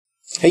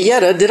Hey,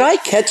 Yetta, did I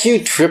catch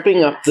you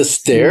tripping up the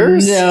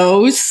stairs?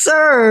 No,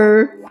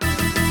 sir.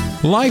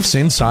 Life's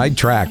Inside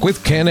Track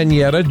with Ken and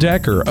Yetta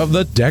Decker of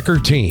the Decker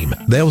team.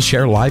 They'll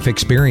share life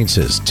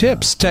experiences,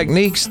 tips,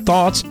 techniques,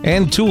 thoughts,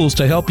 and tools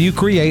to help you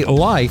create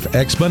life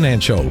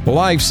exponential.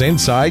 Life's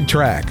Inside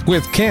Track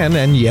with Ken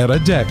and Yetta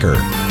Decker.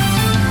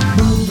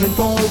 Moving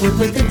forward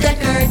with the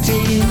Decker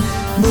team.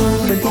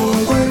 Moving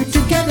forward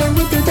together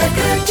with the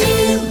Decker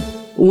team.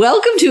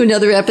 Welcome to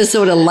another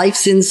episode of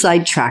Life's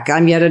Inside Track.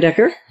 I'm Yetta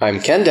Decker. I'm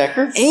Ken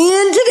Decker. And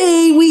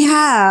today we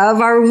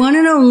have our one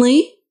and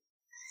only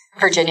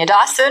Virginia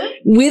Dawson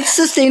with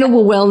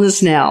Sustainable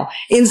Wellness Now.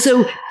 And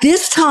so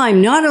this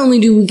time, not only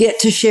do we get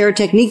to share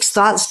techniques,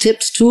 thoughts,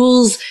 tips,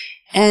 tools,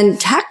 and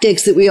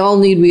tactics that we all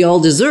need, we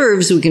all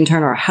deserve, so we can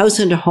turn our house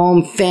into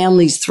home,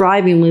 families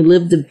thriving, we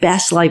live the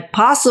best life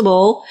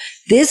possible.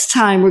 This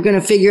time, we're going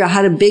to figure out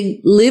how to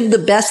live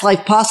the best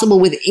life possible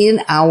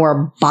within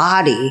our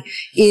body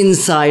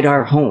inside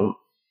our home.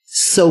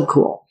 So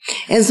cool.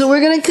 And so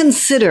we're going to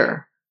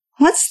consider,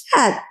 what's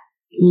that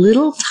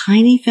little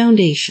tiny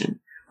foundation?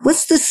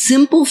 What's the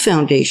simple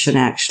foundation,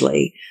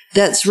 actually,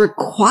 that's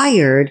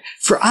required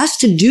for us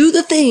to do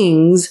the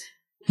things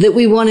that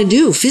we want to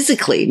do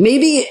physically?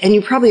 Maybe, and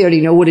you probably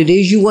already know what it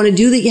is you want to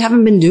do that you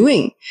haven't been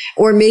doing.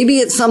 Or maybe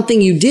it's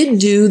something you did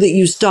do that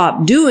you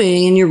stopped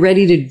doing and you're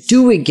ready to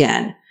do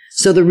again.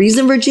 So the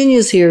reason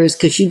Virginia's here is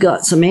because she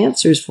got some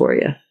answers for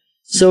you.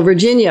 So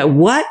Virginia,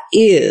 we're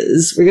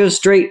going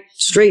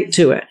straight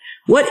to it.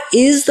 What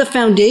is the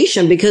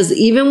foundation? Because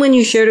even when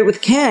you shared it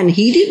with Ken,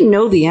 he didn't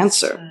know the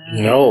answer.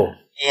 No.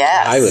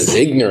 Yes. I was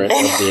ignorant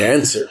of the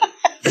answer.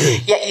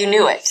 Yet you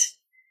knew it.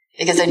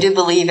 Because I do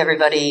believe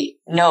everybody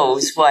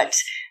knows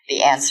what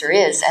the answer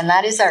is, and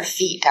that is our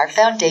feet. Our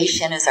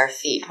foundation is our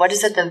feet. What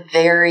is at the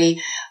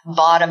very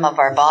bottom of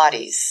our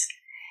bodies?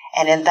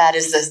 And that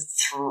is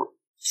the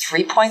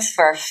 3 points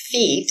for our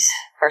feet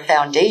for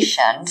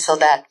foundation. So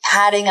that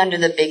padding under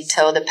the big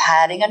toe, the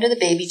padding under the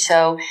baby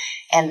toe,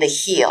 and the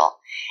heel.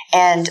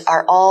 And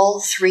are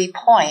all 3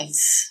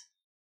 points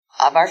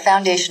of our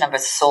foundation, of the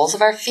soles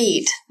of our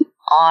feet,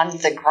 on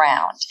the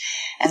ground.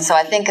 And so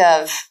I think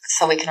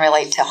so we can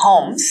relate to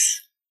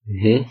homes.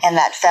 Mm-hmm. And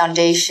that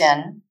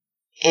foundation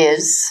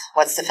is,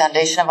 what's the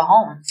foundation of a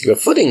home? The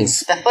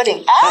footings. The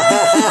footing.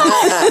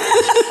 Ah!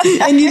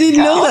 And you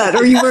didn't know that,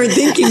 or you weren't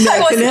thinking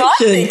that connection. I was not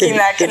thinking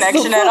that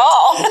connection at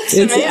all.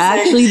 It's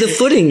actually the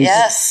footings.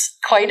 Yes,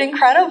 quite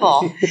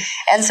incredible.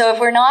 And so if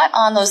we're not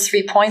on those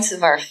 3 points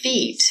of our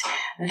feet,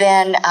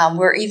 then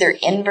we're either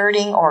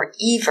inverting or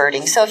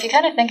everting. So if you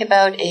kind of think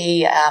about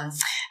a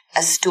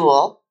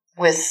stool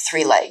with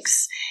 3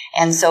 legs.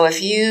 And so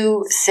if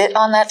you sit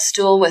on that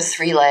stool with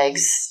 3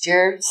 legs,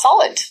 you're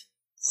solid.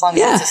 As long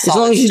as it's a solid as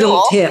long as you stool.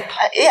 don't tip.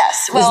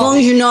 Yes. Well, as long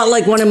as you're not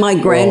like one of my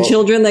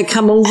grandchildren that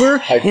come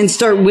over and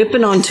start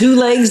whipping on 2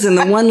 legs and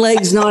the one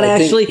leg's not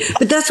actually.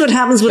 But that's what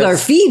happens with our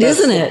feet,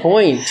 isn't it? That's the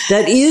point.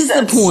 That is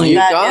the point. You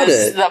got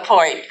it. The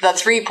point. The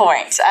 3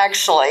 points,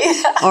 actually.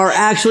 are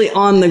actually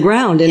on the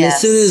ground. And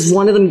as soon as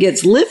one of them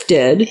gets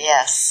lifted,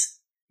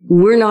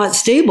 we're not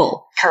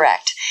stable.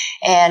 Correct.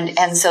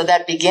 And so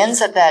that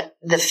begins at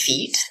the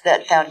feet,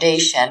 that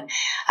foundation.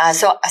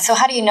 So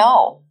how do you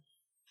know?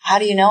 How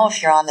do you know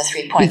if you're on the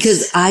 3 points?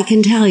 Because I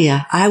can tell you,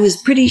 I was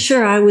pretty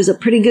sure I was a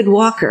pretty good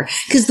walker.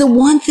 Because the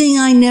one thing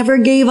I never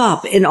gave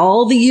up in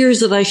all the years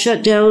that I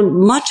shut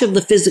down much of the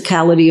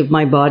physicality of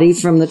my body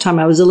from the time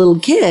I was a little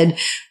kid,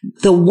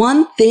 the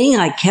one thing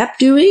I kept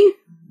doing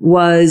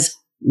was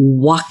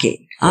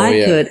walking.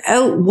 I could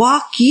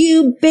outwalk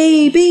you,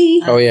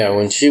 baby. Oh, yeah.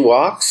 When she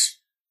walks,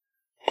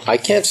 I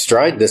can't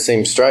stride the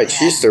same stride.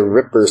 She used to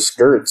rip her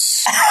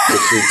skirts.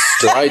 She'd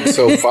stride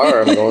so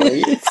far. I'm going,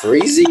 are you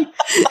crazy?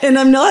 And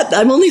I'm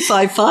only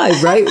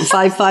 5'5", right?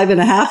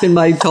 5'5.5" in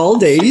my tall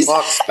days. She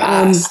walks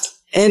fast.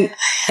 And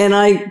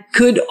I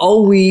could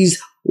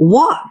always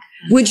walk,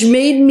 which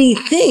made me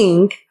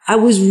think I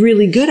was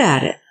really good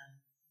at it.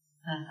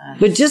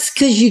 But just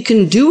because you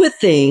can do a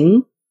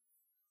thing,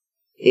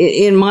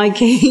 in my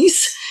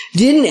case,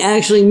 didn't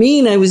actually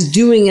mean I was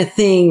doing a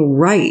thing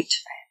right.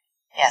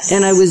 Yes.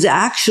 And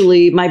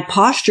my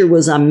posture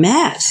was a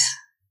mess.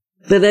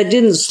 But that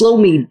didn't slow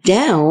me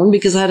down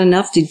because I had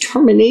enough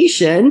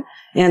determination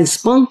and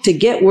spunk to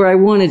get where I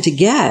wanted to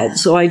get.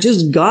 So I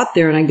just got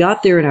there, and I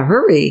got there in a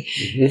hurry.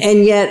 Mm-hmm.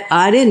 And yet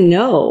I didn't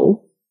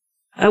know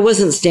I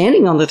wasn't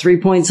standing on the 3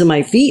 points of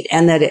my feet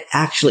and that it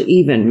actually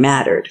even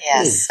mattered.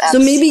 Yes. So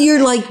maybe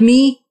you're like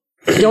me.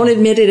 Don't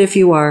admit it if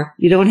you are.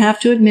 You don't have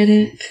to admit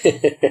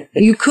it.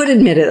 You could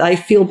admit it. I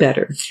feel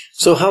better.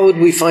 So how would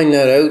we find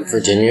that out,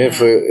 Virginia,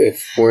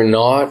 if we're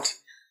not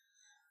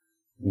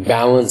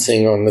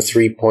balancing on the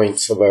 3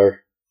 points of our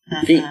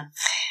feet?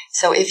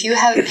 So if you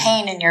have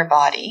pain in your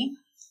body,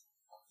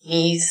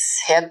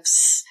 knees,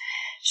 hips,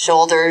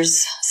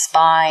 shoulders,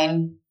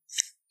 spine,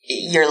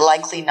 you're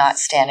likely not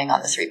standing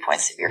on the 3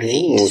 points of your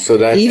feet. Ooh, so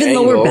that even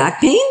lower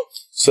back pain?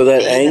 So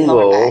that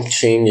angle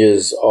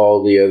changes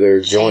all the other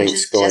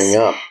joints going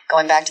up.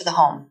 Going back to the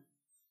home.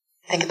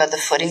 Think about the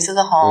footings of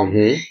the home.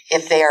 Mm-hmm.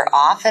 If they are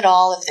off at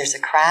all, if there's a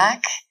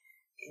crack,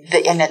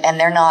 and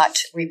they're not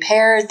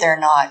repaired, they're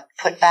not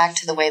put back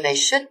to the way they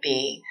should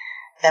be,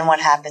 then what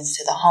happens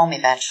to the home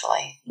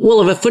eventually?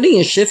 Well, if a footing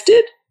is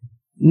shifted,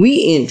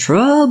 we in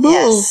trouble.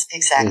 Yes,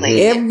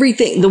 exactly.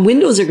 Everything, the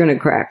windows are going to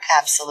crack.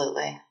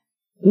 Absolutely.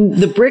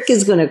 The brick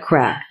is going to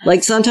crack.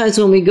 Like sometimes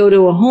when we go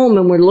to a home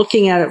and we're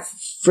looking at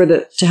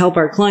it to help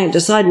our client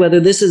decide whether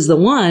this is the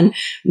one,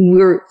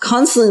 we're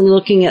constantly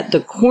looking at the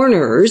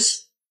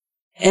corners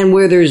and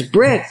where there's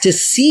brick to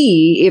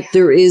see if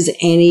there is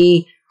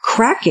any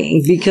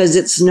cracking, because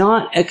it's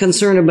not a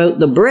concern about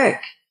the brick.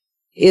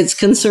 It's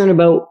concern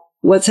about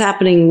what's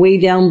happening way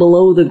down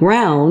below the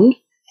ground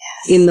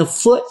in the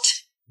foot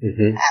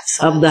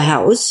of the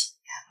house.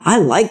 I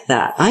like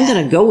that. I'm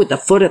going to go with the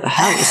foot of the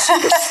house.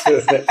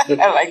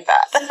 I like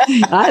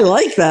that. I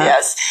like that.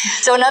 Yes.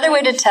 So another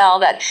way to tell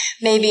that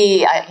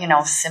maybe,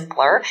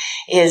 simpler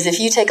is if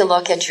you take a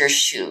look at your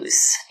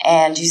shoes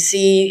and you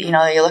see,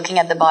 you're looking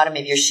at the bottom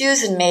of your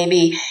shoes and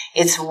maybe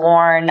it's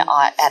worn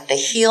at the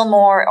heel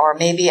more, or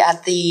maybe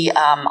at the,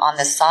 on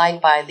the side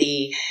by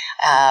the,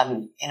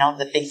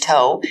 the big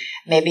toe.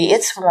 Maybe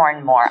it's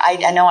worn more.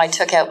 I know I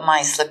took out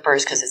my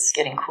slippers because it's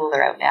getting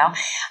cooler out now.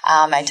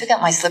 I took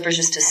out my slippers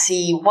just to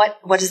see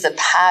what is the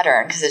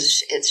pattern, because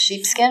it's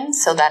sheepskin,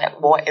 so that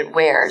it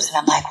wears. And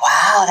I'm like,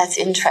 wow, that's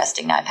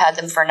interesting. Now, I've had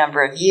them for a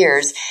number of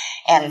years,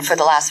 and for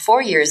the last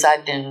 4 years,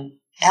 I've been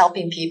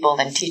helping people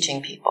and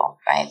teaching people,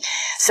 right?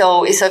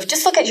 So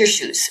just look at your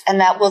shoes,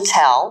 and that will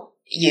tell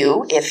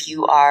you if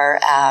you are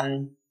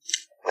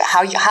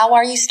how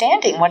are you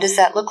standing? What does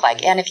that look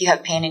like? And if you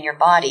have pain in your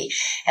body.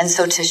 And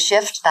so to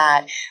shift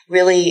that,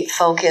 really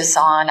focus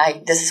on,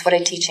 this is what I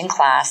teach in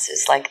class,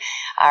 is like,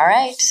 all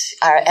right,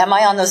 am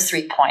I on those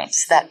 3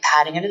 points? That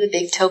padding under the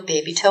big toe,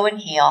 baby toe, and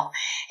heel.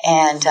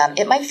 And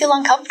it might feel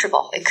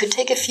uncomfortable. It could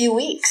take a few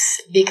weeks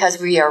because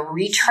we are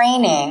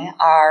retraining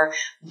our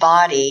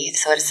body.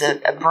 So it's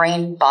a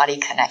brain-body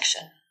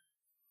connection.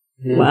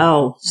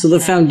 Wow. So the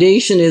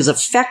foundation is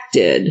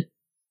affected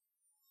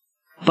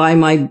by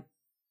my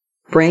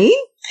brain?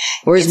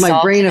 Or is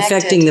my brain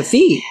affecting the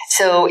feet?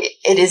 So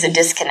it is a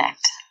disconnect.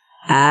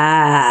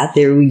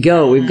 There we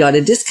go. We've got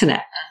a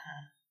disconnect.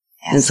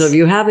 Yes. And so if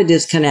you have a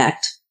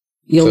disconnect,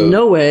 you'll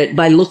know it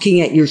by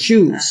looking at your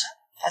shoes.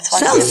 That's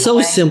one Sounds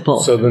so simple.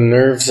 So the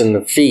nerves in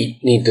the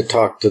feet need to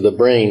talk to the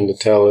brain to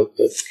tell it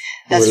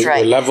that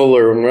we're level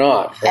or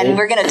not. Right? And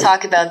we're going to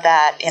talk about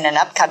that in an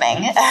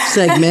upcoming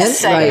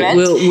segment. Right.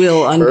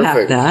 We'll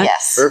unpack that.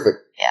 Yes. Perfect.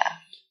 Yeah.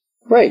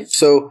 Right.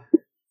 So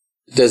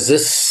does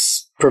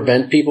this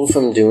prevent people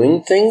from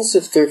doing things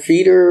if their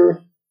feet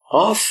are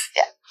off?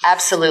 Yeah,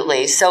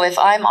 absolutely. So if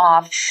I'm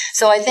off,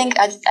 so I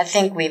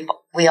think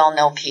we all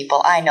know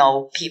people. I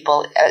know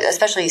people,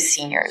 especially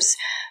seniors,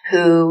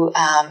 who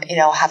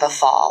have a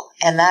fall,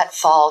 and that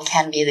fall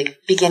can be the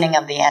beginning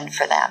of the end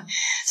for them.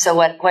 So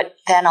what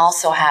then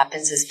also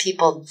happens is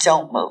people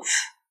don't move,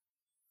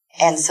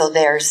 and so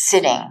they're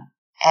sitting,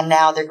 and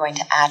now they're going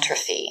to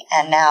atrophy,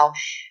 and now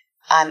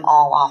I'm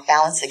all off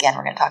balance again.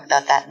 We're going to talk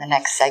about that in the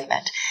next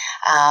segment.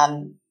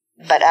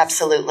 But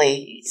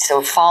absolutely.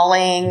 So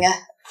falling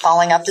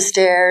up the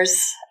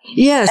stairs.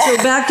 Yeah. So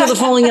back to the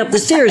falling up the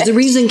stairs. The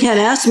reason Ken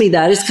asked me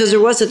that is because there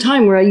was a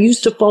time where I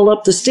used to fall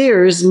up the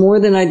stairs more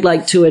than I'd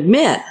like to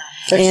admit.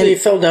 Actually, you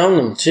fell down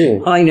them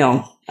too. I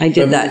know. I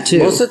did that too.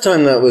 Most of the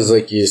time that was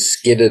like you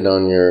skidded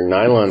on your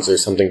nylons or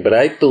something, but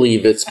I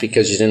believe it's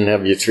because you didn't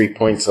have your 3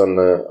 points on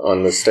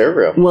the stair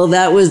rail. Well,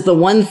 that was the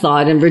one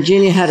thought, and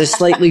Virginia had a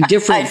slightly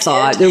different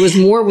thought. There was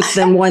more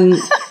than one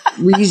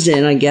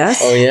reason, I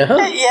guess. Oh, yeah?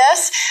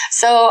 Yes.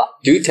 So.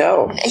 Do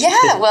tell.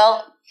 Yeah,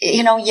 well,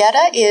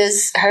 Yetta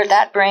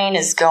that brain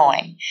is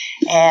going.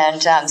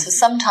 And so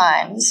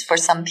sometimes, for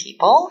some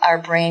people, our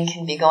brain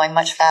can be going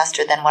much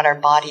faster than what our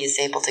body is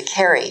able to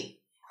carry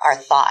our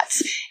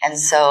thoughts. And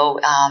so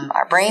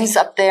our brain's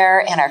up there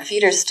and our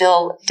feet are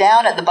still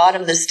down at the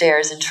bottom of the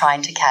stairs and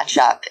trying to catch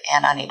up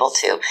and unable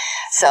to.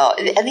 So,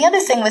 and the other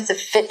thing with the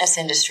fitness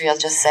industry, I'll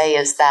just say,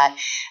 is that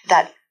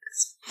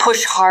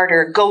push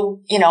harder,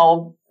 go,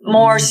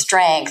 more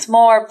strength,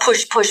 more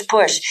push,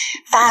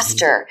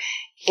 faster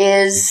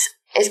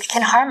it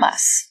can harm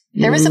us.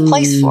 There is a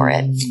place for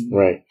it.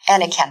 Right.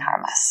 And it can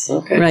harm us.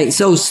 Okay. Right.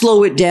 So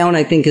slow it down,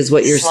 I think, is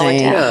what you're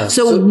saying. Yeah.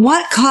 So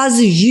what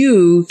causes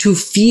you to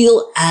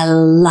feel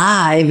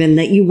alive and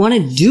that you want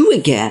to do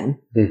again?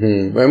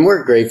 Mm-hmm. And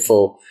we're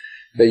grateful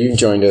that you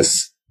joined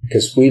us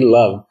because we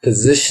love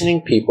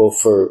positioning people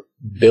for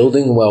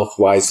building wealth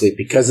wisely,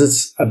 because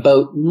it's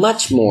about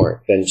much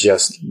more than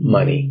just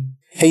money.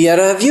 Hey,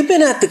 Yetta, have you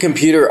been at the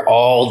computer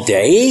all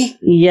day?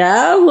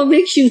 Yeah. What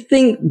makes you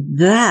think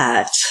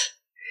that?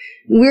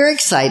 We're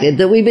excited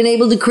that we've been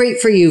able to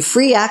create for you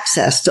free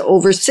access to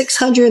over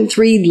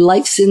 603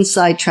 Life's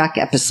Inside Track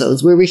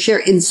episodes where we share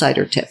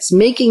insider tips,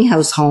 making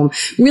house home,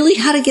 really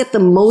how to get the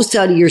most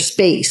out of your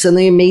space. And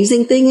the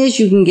amazing thing is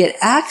you can get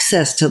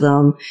access to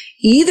them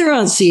either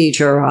on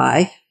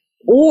CHRI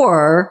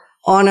or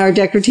on our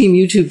Decker Team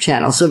YouTube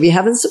channel. So if you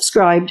haven't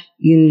subscribed,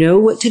 you know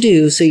what to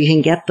do so you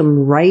can get them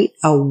right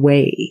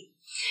away.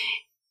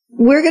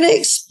 We're going to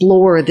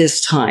explore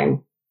this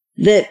time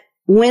that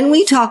when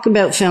we talk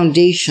about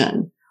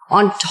foundation,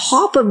 on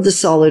top of the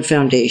solid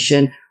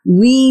foundation,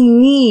 we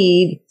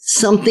need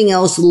something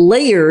else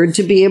layered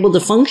to be able to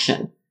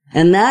function.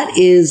 And that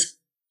is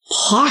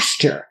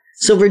posture.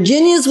 So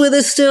Virginia's with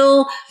us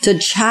still to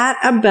chat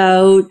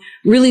about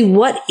really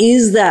what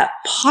is that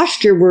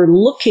posture we're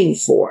looking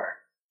for.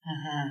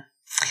 Mm-hmm.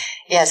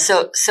 Yeah,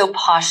 so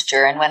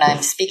posture, and when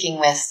I'm speaking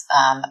with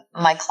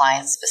my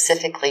clients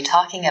specifically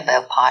talking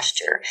about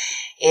posture,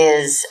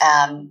 is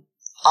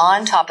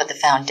on top of the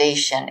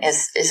foundation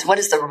is what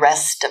is the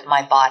rest of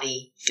my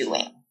body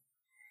doing?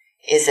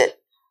 Is it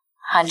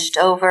hunched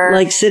over?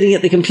 Like sitting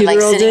at the computer all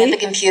day? Like sitting at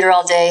the computer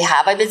all day.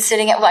 Have I been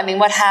sitting at, I mean,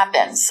 what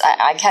happens?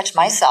 I catch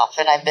myself,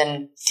 and I've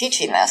been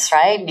teaching this,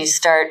 right? And you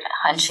start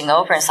hunching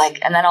over, and it's like,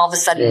 and then all of a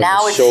sudden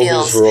now it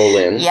feels. Roll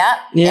in. Yeah.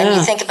 And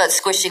you think about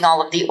squishing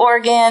all of the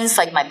organs,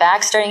 like my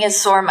back's starting to get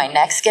sore, my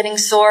neck's getting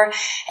sore.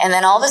 And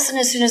then all of a sudden,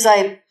 as soon as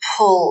I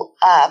pull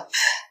up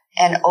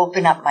and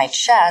open up my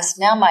chest,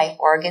 now my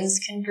organs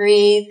can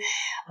breathe.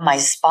 My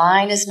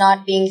spine is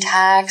not being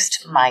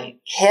taxed. My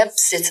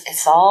hips,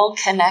 it's all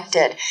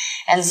connected.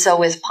 And so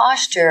with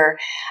posture,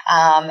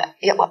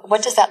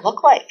 what does that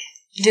look like?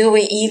 Do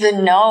we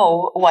even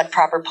know what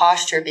proper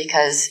posture?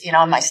 Because,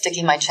 am I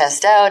sticking my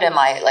chest out? Am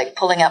I like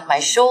pulling up my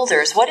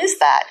shoulders? What is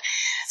that?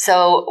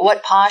 So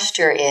what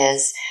posture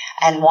is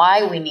and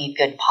why we need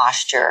good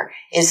posture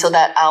is so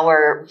that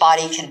our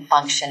body can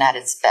function at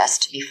its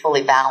best, to be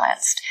fully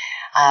balanced.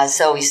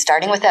 So we're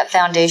starting with that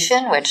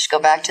foundation, which go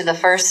back to the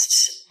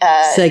first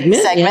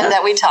segment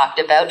that we talked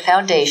about,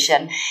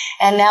 foundation.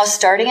 And now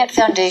starting at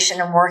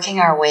foundation and working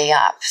our way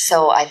up.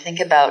 So I think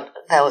about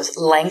those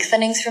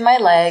lengthenings through my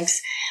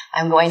legs.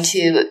 I'm going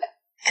to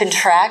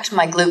contract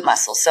my glute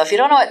muscles. So if you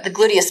don't know what the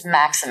gluteus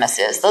maximus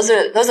is, those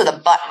are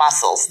the butt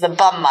muscles, the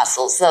bum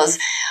muscles, those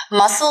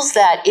muscles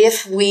that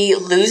if we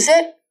lose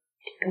it,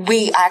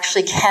 we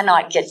actually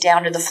cannot get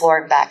down to the floor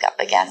and back up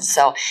again.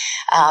 So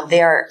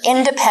they are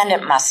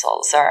independent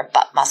muscles, our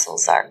butt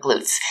muscles, our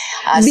glutes.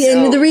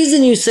 And the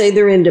reason you say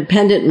they're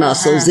independent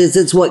muscles is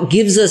it's what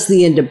gives us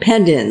the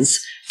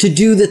independence to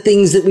do the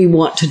things that we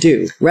want to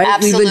do, right?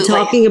 Absolutely. We've been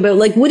talking about,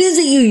 like, what is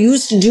it you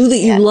used to do that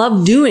you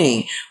love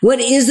doing? What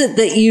is it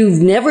that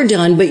you've never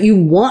done but you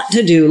want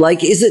to do?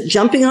 Like, is it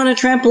jumping on a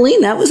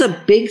trampoline? That was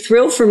a big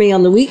thrill for me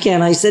on the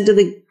weekend. I said to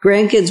the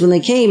grandkids when they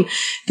came,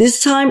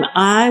 this time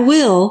I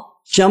will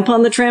jump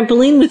on the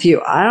trampoline with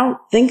you. I don't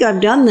think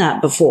I've done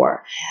that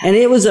before. And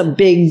it was a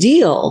big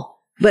deal.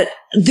 But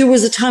there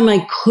was a time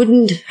I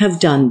couldn't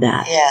have done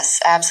that. Yes,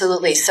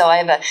 absolutely. So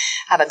I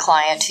have a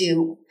client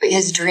who,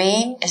 his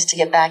dream is to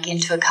get back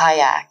into a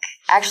kayak.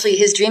 Actually,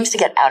 his dream is to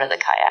get out of the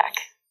kayak.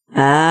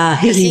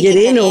 He can get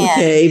in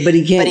okay, but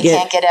he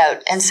can't get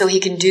out. And so he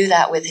can do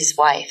that with his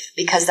wife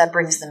because that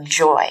brings them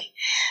joy.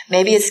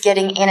 Maybe it's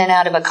getting in and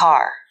out of a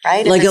car,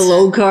 right? Like a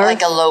low car?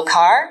 Like a low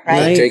car,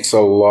 right? It takes a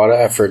lot of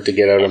effort to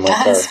get out of my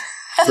car.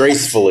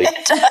 Gracefully.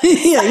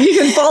 Yeah, you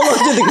can fall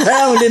onto the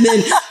ground and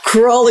then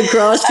crawl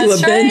across to a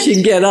bench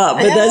and get up,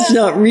 but that's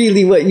not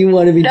really what you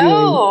want to be doing.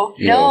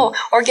 No.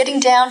 Or getting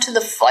down to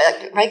the floor,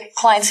 right?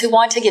 Clients who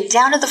want to get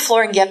down to the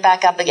floor and get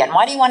back up again.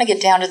 Why do you want to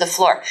get down to the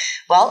floor?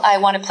 Well, I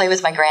want to play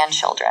with my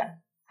grandchildren.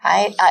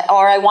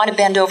 Or I want to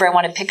bend over. I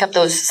want to pick up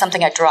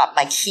something I dropped,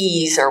 my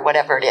keys or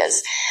whatever it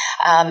is.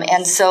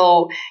 And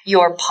so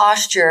your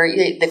posture,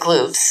 the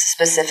glutes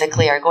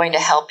specifically, are going to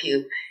help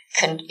you.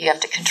 You have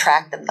to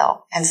contract them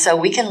though. And so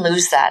we can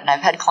lose that. And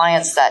I've had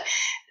clients that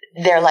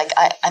they're like,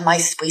 am I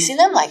squeezing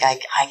them? Like I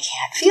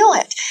can't feel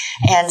it.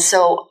 And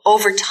so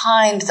over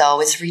time though,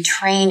 it's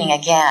retraining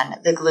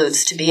again, the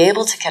glutes to be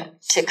able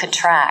to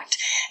contract.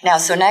 Now,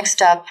 so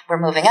next up,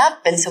 we're moving up.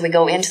 And so we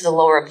go into the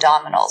lower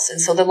abdominals. And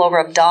so the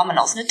lower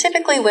abdominals, and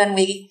typically when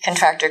we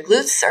contract our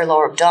glutes, our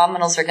lower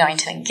abdominals are going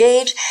to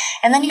engage.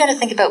 And then you got to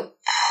think about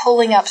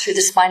pulling up through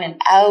the spine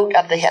and out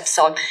of the hips.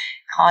 So I'm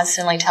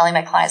constantly telling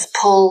my clients,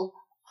 pull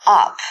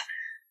up,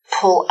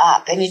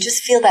 and you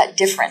just feel that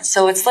difference.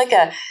 So it's like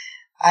a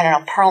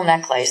pearl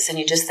necklace, and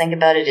you just think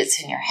about it,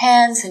 it's in your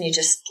hands, and you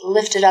just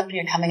lift it up, and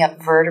you're coming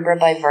up vertebra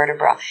by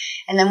vertebra.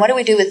 And then what do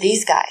we do with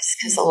these guys?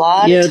 Because a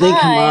lot of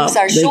times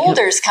our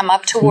shoulders come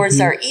up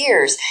towards our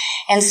ears.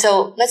 And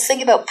so let's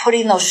think about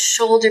putting those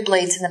shoulder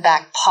blades in the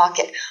back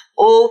pocket,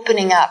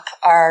 opening up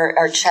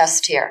our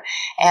chest here.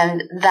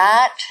 And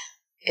that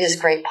is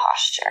great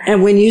posture.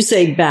 And when you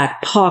say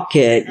back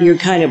pocket, you're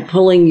kind of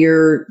pulling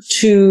your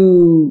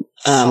two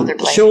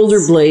shoulder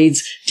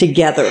blades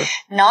together.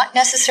 Not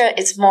necessarily.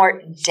 It's more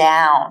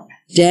down.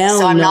 Down,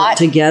 so not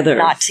together.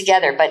 Not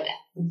together, but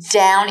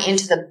down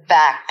into the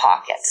back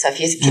pocket. So if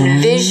you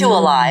can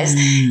visualize,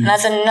 and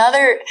that's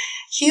another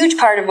huge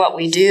part of what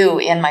we do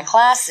in my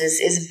classes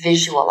is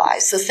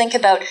visualize. So think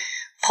about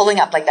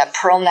pulling up like that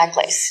pearl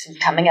necklace,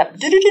 coming up,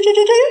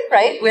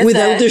 right?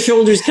 Without the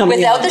shoulders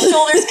coming up. Without the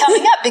shoulders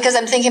coming up, because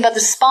I'm thinking about the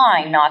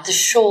spine, not the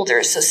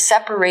shoulders. So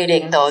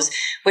separating those,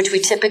 which we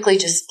typically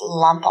just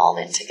lump all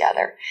in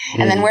together.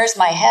 And then where's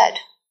my head?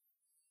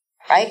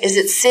 right? Is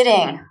it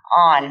sitting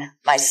on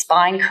my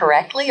spine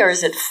correctly, or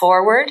is it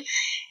forward?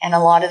 And a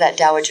lot of that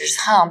dowager's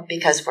hump,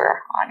 because we're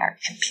on our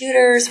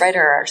computers, right,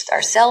 or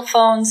our cell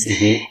phones,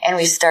 and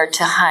we start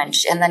to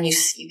hunch, and then you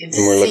can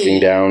see we're looking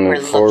down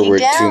and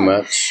forward too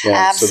much. Yeah.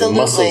 Absolutely. So the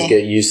muscles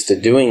get used to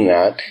doing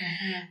that.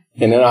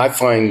 And then I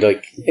find,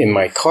 like, in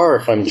my car,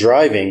 if I'm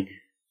driving,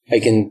 I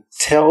can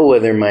tell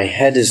whether my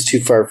head is too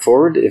far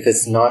forward if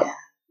it's not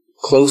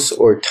close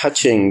or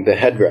touching the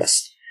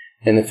headrest.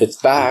 And if it's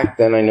back,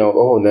 then I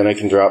know, then I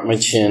can drop my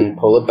chin,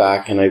 pull it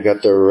back, and I've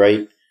got the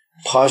right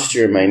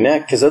posture in my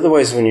neck. Because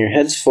otherwise, when your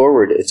head's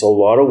forward, it's a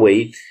lot of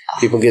weight.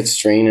 People get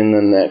strained in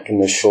the neck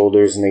and the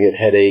shoulders, and they get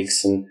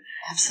headaches and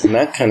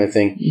that kind of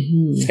thing.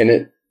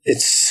 And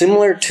it's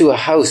similar to a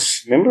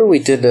house. Remember we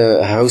did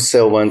a house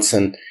sale once,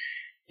 and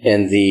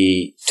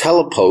the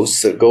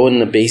teleposts that go in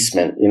the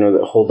basement,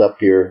 that hold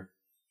up your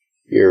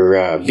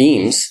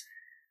beams,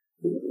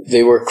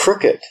 they were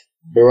crooked.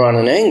 They were on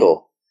an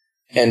angle.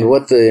 And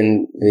what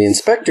the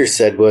inspector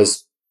said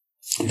was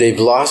they've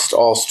lost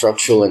all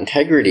structural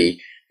integrity,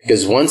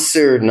 because once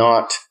they're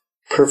not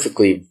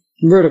perfectly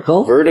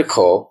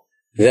vertical,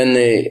 then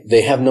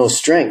they have no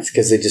strength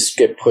because they just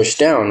get pushed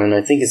down. And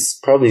I think it's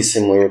probably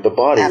similar with the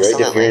body, right?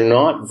 If you're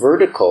not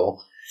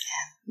vertical,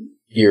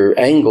 you're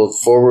angled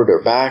forward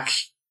or back.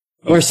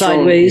 Or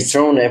sideways. You've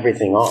thrown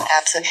everything off.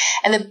 Absolutely.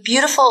 And the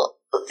beautiful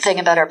thing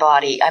about our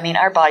body,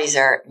 our bodies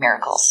are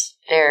miracles.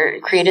 They're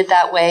created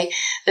that way.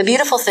 The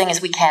beautiful thing is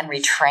we can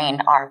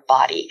retrain our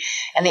body.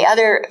 And the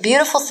other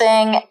beautiful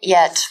thing,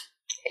 yet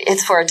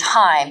it's for a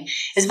time,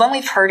 is when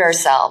we've hurt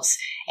ourselves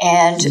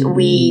and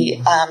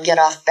we get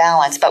off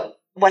balance. But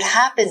what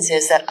happens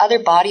is that other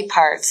body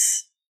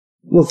parts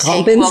will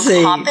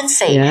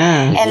compensate.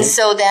 Yeah. And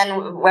so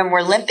then when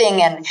we're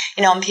limping and,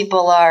 and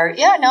people are,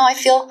 I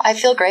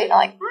feel great. I'm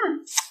like,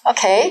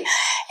 okay.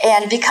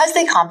 And because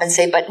they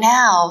compensate, but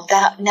now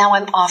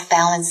I'm off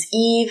balance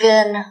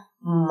even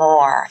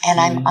more, and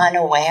I'm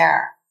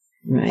unaware.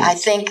 Right. I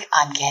think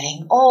I'm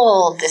getting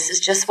old. This is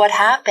just what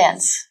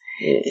happens.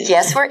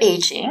 Yes, we're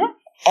aging,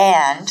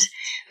 and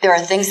there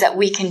are things that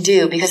we can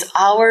do because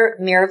our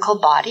miracle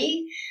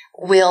body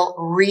will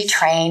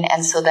retrain,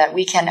 and so that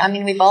we can,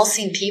 we've all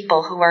seen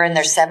people who are in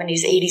their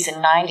 70s, 80s,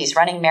 and 90s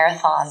running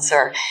marathons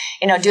or,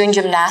 doing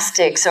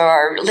gymnastics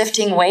or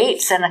lifting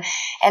weights,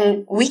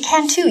 and we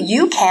can too.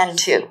 You can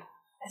too.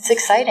 It's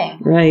exciting.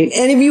 Right.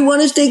 And if you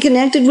want to stay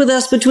connected with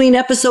us between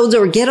episodes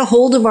or get a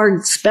hold of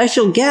our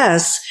special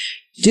guests,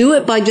 do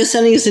it by just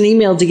sending us an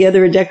email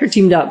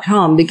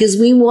together@deckerteam.com, because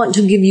we want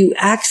to give you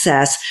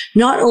access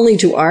not only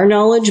to our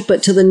knowledge,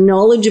 but to the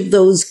knowledge of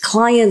those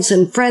clients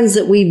and friends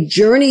that we've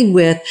journeyed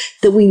with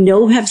that we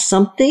know have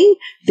something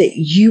that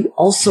you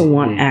also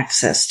want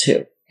access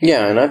to.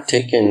 Yeah. And I've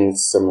taken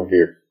some of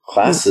your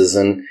classes,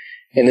 and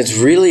it's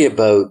really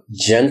about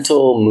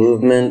gentle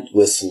movement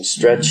with some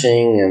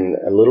stretching and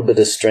a little bit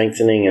of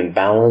strengthening and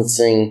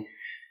balancing.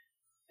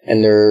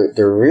 And they're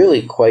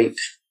really quite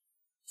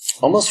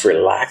almost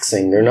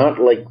relaxing. They're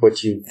not like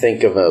what you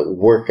think of a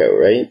workout,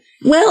 right?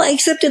 Well,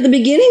 except at the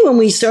beginning when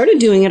we started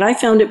doing it, I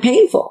found it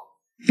painful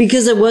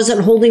because I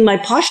wasn't holding my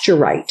posture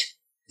right.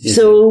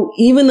 So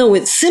even though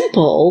it's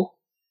simple,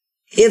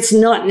 it's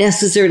not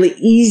necessarily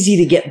easy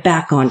to get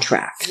back on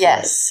track.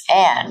 Yes.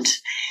 And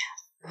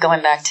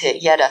going back to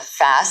yet a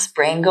fast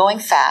brain going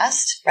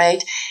fast,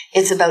 right?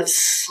 It's about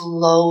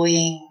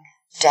slowing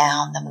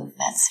down the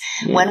movements.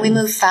 When we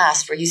move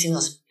fast, we're using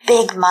those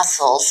big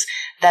muscles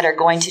that are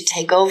going to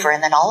take over.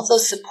 And then all of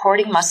those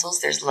supporting muscles,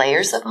 there's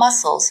layers of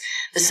muscles.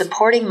 The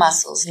supporting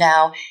muscles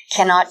now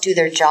cannot do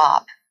their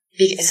job.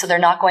 So they're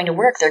not going to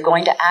work. They're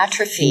going to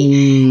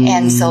atrophy.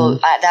 And so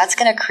that's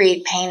going to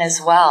create pain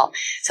as well.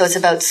 So it's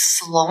about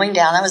slowing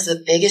down. That was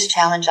the biggest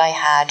challenge I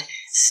had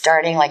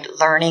starting,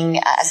 learning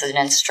as an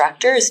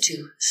instructor, is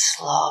to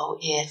slow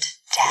it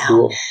down.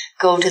 Cool.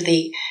 Go to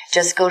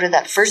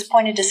that first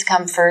point of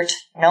discomfort,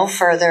 no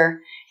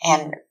further.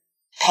 And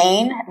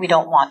pain, we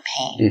don't want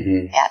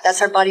pain. Yeah,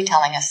 that's our body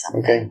telling us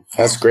something. Okay,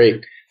 that's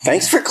great.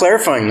 Thanks for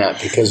clarifying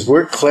that, because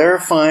we're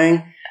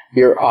clarifying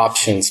your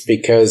options,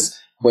 because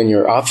when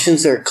your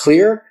options are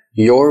clear,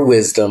 your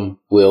wisdom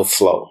will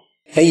flow.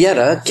 Hey,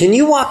 Yetta, can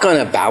you walk on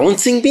a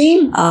balancing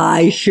beam?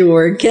 I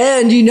sure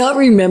can. Do you not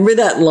remember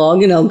that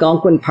log in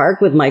Algonquin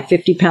Park with my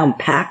 50-pound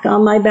pack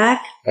on my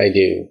back? I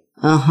do.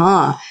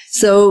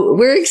 So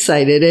we're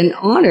excited and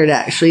honored,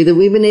 actually, that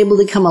we've been able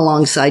to come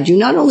alongside you,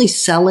 not only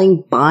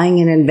selling, buying,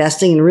 and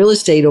investing in real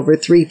estate over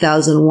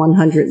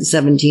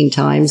 3,117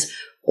 times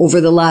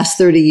over the last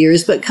 30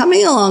 years, but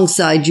coming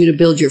alongside you to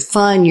build your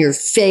fun, your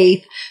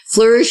faith,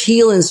 flourish,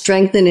 heal, and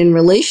strengthen in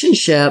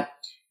relationship,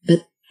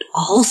 but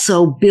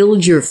also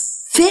build your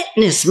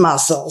fitness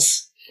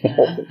muscles.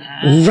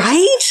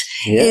 Right?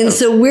 Yeah. And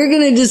so we're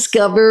going to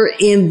discover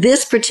in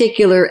this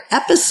particular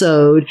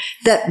episode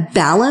that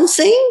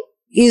balancing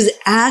is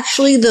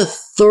actually the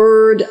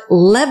third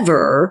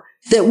lever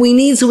that we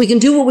need so we can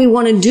do what we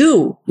want to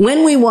do,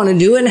 when we want to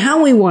do it, and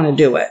how we want to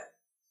do it.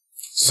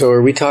 So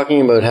are we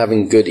talking about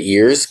having good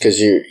ears?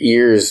 Because your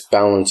ears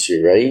balance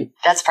you, right?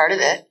 That's part of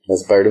it.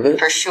 That's part of it?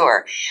 For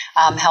sure.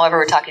 However,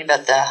 we're talking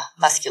about the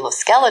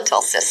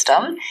musculoskeletal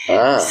system.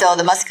 So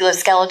the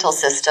musculoskeletal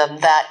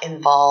system, that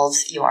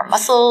involves your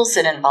muscles,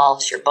 it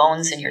involves your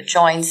bones and your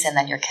joints, and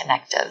then your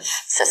connective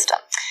system.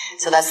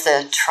 So that's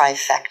the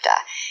trifecta.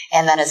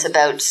 And then it's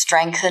about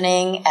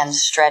strengthening and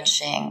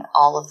stretching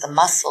all of the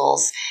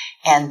muscles,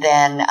 and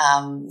then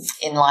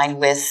in line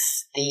with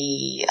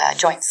the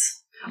joints.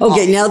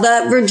 Okay, now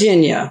that,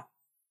 Virginia,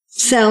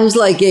 sounds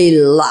like a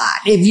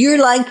lot. If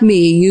you're like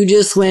me, you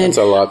just went,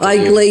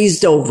 I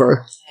glazed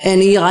over.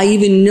 And I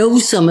even know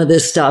some of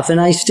this stuff. And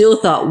I still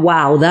thought,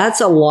 wow, that's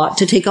a lot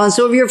to take on.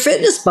 So if you're a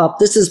fitness buff,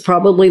 this is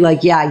probably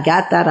like, yeah, I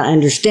got that. I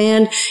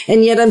understand.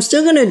 And yet I'm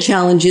still going to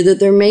challenge you that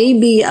there may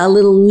be a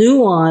little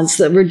nuance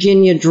that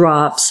Virginia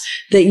drops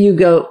that you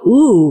go,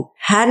 ooh,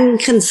 hadn't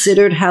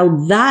considered how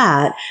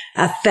that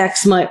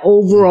affects my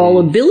overall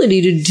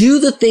ability to do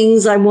the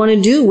things I want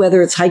to do,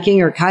 whether it's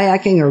hiking or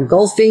kayaking or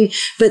golfing.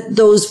 But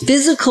those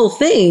physical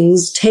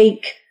things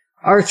take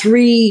our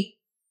three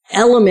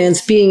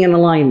elements being in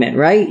alignment,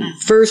 right?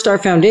 First, our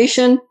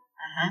foundation,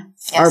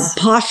 our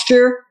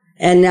posture,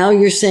 and now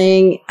you're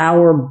saying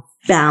our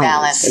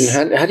balance.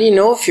 And how do you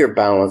know if your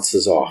balance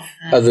is off,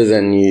 other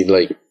than you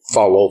like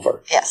fall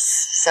over?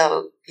 Yes.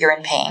 So you're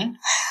in pain.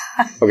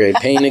 Okay,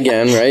 pain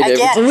again, right?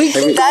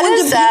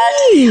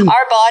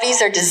 Our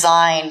bodies are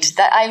designed.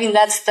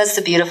 That's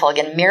the beautiful,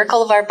 again,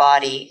 miracle of our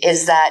body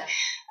is that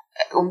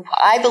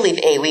I believe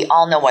A, we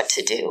all know what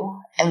to do,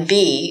 and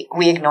B,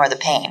 we ignore the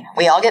pain.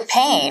 We all get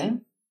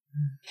pain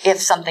if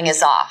something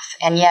is off,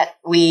 and yet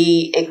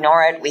we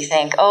ignore it. We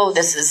think, oh,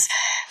 this is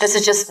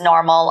just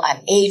normal.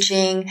 I'm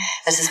aging.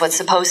 This is what's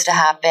supposed to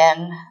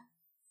happen.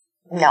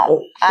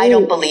 No, I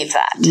don't believe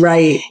that.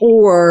 Right.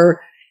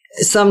 Or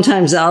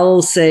sometimes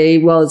I'll say,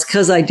 well, it's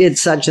because I did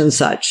such and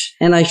such,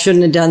 and I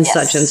shouldn't have done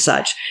such and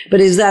such.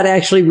 But is that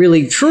actually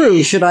really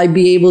true? Should I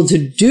be able to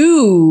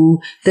do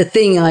the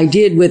thing I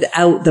did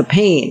without the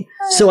pain?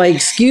 So I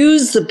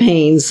excuse the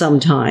pain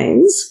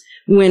sometimes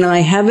when I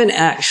haven't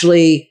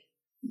actually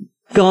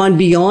gone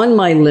beyond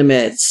my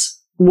limits,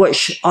 what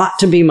ought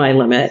to be my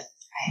limit,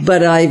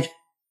 but I've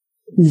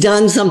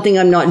done something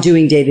I'm not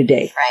doing day to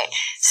day. Right.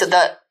 So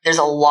there's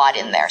a lot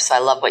in there. So I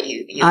love what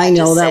you I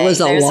know that was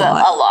there's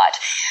lot. A lot.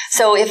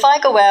 So if I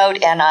go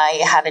out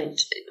and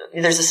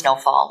there's a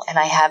snowfall and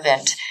I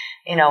haven't,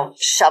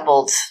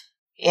 shoveled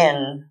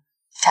in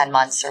 10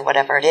 months or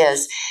whatever it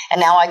is,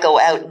 and now I go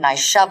out and I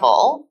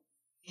shovel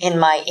in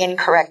my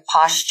incorrect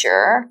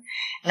posture,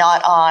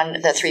 not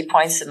on the 3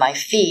 points of my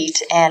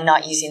feet and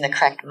not using the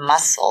correct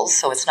muscles,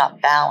 so it's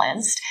not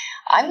balanced,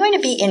 I'm going to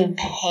be in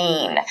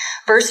pain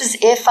versus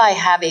if I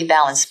have a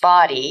balanced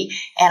body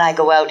and I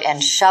go out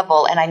and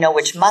shovel and I know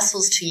which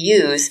muscles to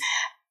use,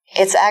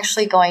 it's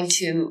actually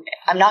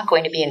I'm not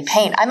going to be in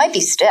pain. I might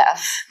be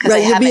stiff.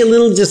 Right, there'll be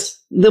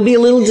a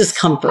little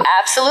discomfort.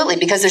 Absolutely,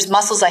 because there's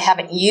muscles I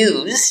haven't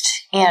used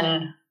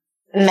in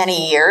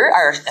many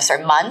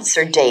months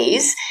or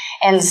days.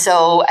 And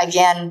so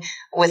again,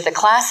 with the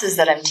classes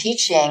that I'm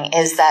teaching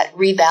is that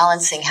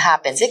rebalancing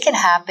happens. It can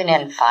happen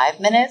in 5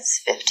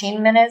 minutes,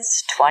 15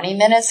 minutes, 20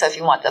 minutes. So if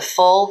you want the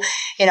full,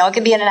 it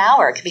could be in an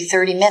hour, it could be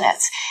 30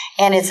 minutes.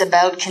 And it's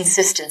about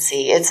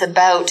consistency. It's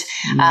about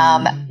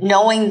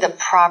knowing the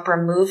proper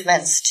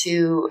movements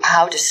to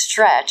how to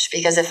stretch.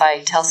 Because if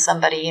I tell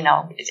somebody,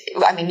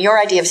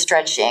 your idea of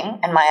stretching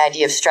and my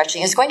idea of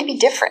stretching is going to be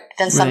different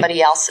than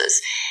somebody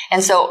else's.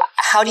 And so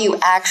how do you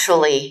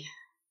actually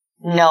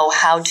know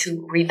how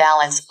to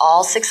rebalance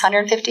all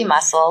 650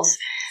 muscles?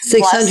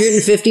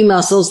 650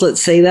 muscles,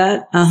 let's say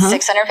that.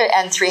 650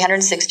 and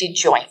 360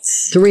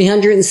 joints.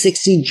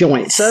 360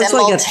 joints. So that's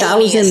like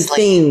 1,000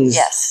 things.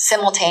 Yes,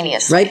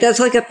 simultaneously. Right? That's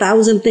like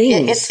 1,000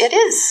 things. It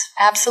is.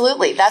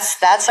 Absolutely.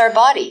 That's our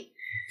body.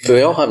 Do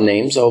they all have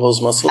names, all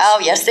those muscles? Oh,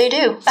 yes, they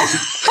do.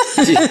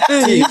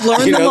 You've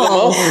learned them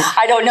all.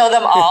 I don't know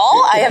them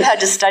all. I have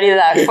had to study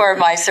that for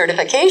my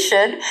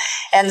certification.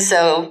 And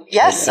so,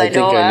 yes, I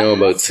know. I know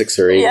about 6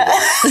 or 8. Yeah.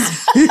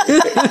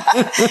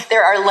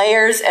 There are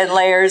layers and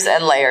layers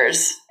and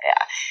layers.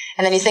 Yeah.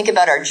 And then you think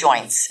about our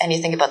joints and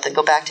you think about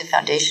go back to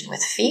foundation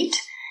with feet.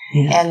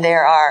 Yeah. And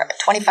there are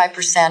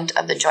 25%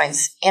 of the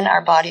joints in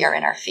our body are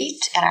in our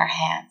feet and our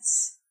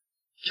hands.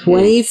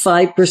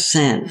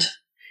 25%.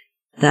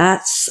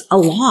 That's a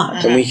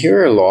lot. And we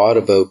hear a lot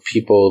about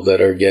people that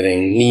are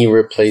getting knee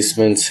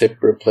replacements, hip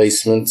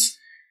replacements.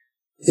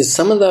 Is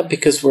some of that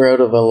because we're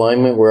out of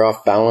alignment, we're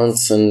off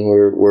balance, and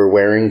we're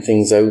wearing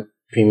things out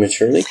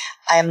prematurely?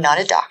 I am not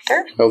a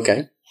doctor.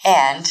 Okay.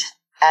 And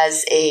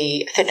as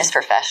a fitness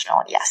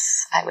professional,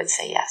 yes, I would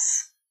say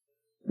yes.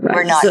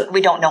 Right.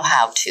 We don't know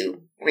how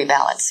to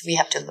rebalance. We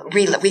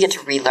get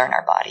to relearn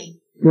our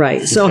body.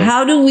 Right. So Okay.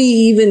 how do we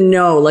even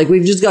know? Like,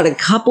 we've just got a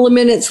couple of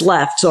minutes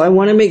left. So I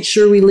want to make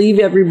sure we leave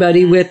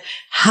everybody with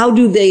how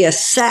do they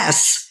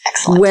assess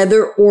Excellent.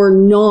 whether or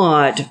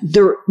not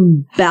they're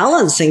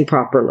balancing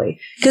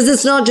properly? Because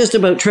it's not just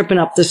about tripping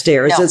up the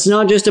stairs. No. It's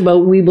not just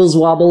about weebles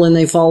wobble and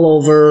they fall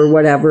over or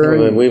whatever.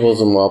 Well, the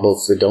weebles and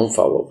wobbles, they don't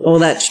fall over. Oh,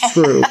 that's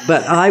true.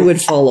 But I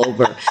would fall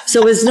over.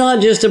 So it's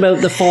not just about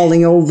the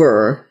falling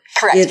over.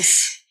 Correct.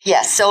 It's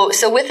Yes. So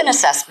with an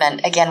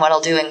assessment, again, what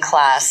I'll do in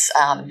class,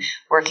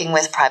 working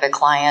with private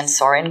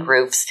clients or in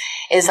groups,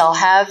 is I'll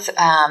have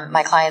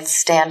my clients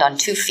stand on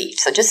 2 feet.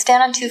 So just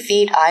stand on 2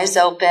 feet, eyes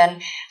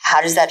open. How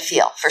does that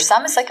feel? For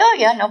some, it's like, oh,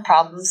 yeah, no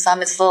problem.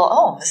 Some, it's a little,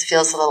 oh, this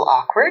feels a little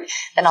awkward.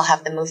 Then I'll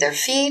have them move their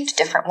feet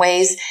different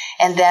ways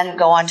and then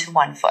go on to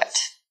 1 foot.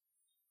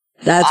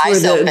 that's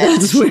Eyes where open.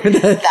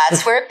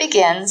 that's Where it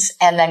begins,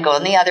 and then go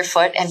on the other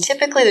foot. And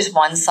typically there's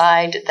one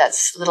side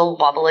that's a little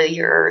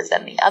wobblier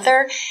than the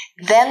other.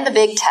 Then the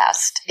big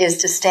test is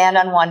to stand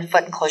on 1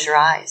 foot and close your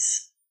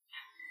eyes.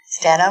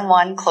 Stand on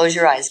one, close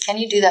your eyes. Can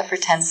you do that for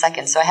 10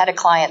 seconds? So I had a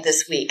client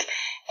this week,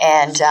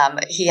 and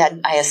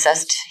I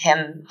assessed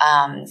him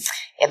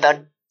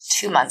about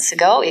 2 months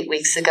ago, 8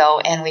 weeks ago,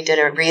 and we did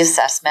a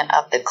reassessment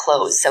of the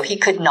close. So he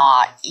could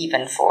not,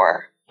 even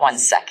for 1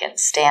 second,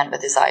 stand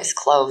with his eyes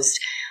closed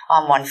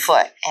on 1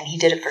 foot. And he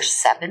did it for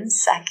 7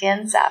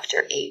 seconds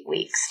after 8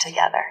 weeks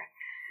together.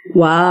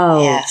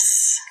 Wow.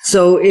 Yes.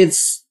 So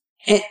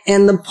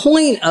and the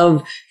point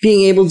of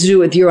being able to do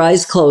it with your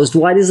eyes closed,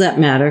 why does that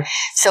matter?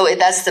 So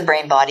that's the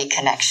brain-body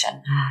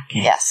connection.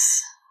 Okay.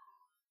 Yes.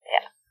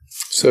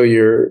 So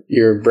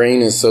your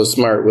brain is so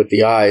smart with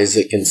the eyes,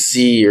 it can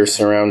see your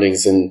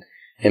surroundings and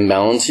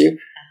balance you.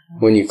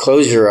 When you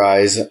close your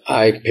eyes,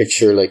 I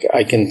picture like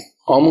I can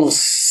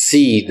almost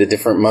see the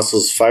different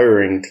muscles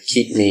firing to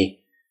keep me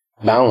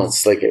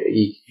balanced. Like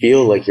you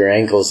feel like your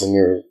ankles and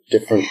your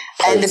different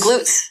parts. And the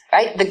glutes,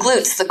 right? The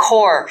glutes, the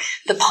core,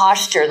 the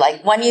posture.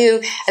 Like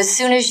as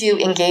soon as you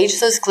engage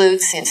those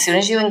glutes, as soon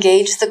as you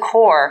engage the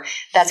core,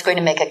 that's going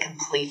to make a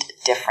complete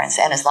difference.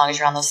 And as long as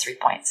you're on those 3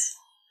 points.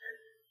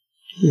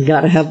 You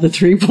got to have the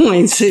 3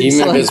 points.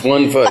 Even if it's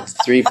 1 foot,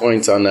 3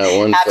 points on that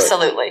 1 foot.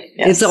 Absolutely.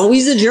 Yes. It's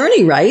always a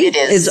journey, right? It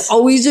is. It's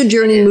always a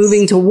journey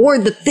moving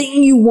toward the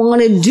thing you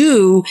want to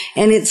do.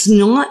 And it's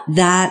not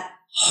that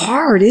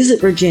hard, is it,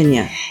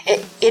 Virginia?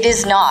 It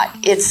is not.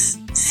 It's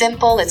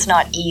simple. It's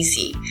not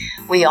easy.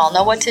 We all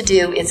know what to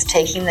do. It's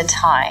taking the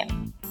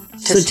time to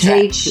So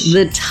take stretch.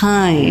 the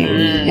time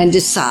and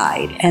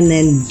decide and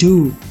then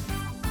do.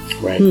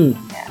 Right.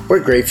 We're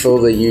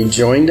grateful that you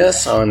joined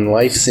us on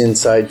Life's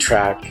Inside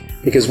Track,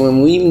 because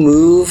when we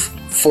move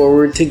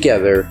forward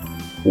together,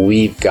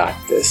 we've got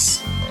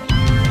this.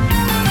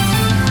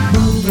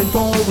 Moving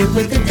forward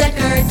with the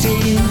Decker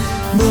team.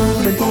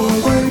 Moving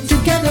forward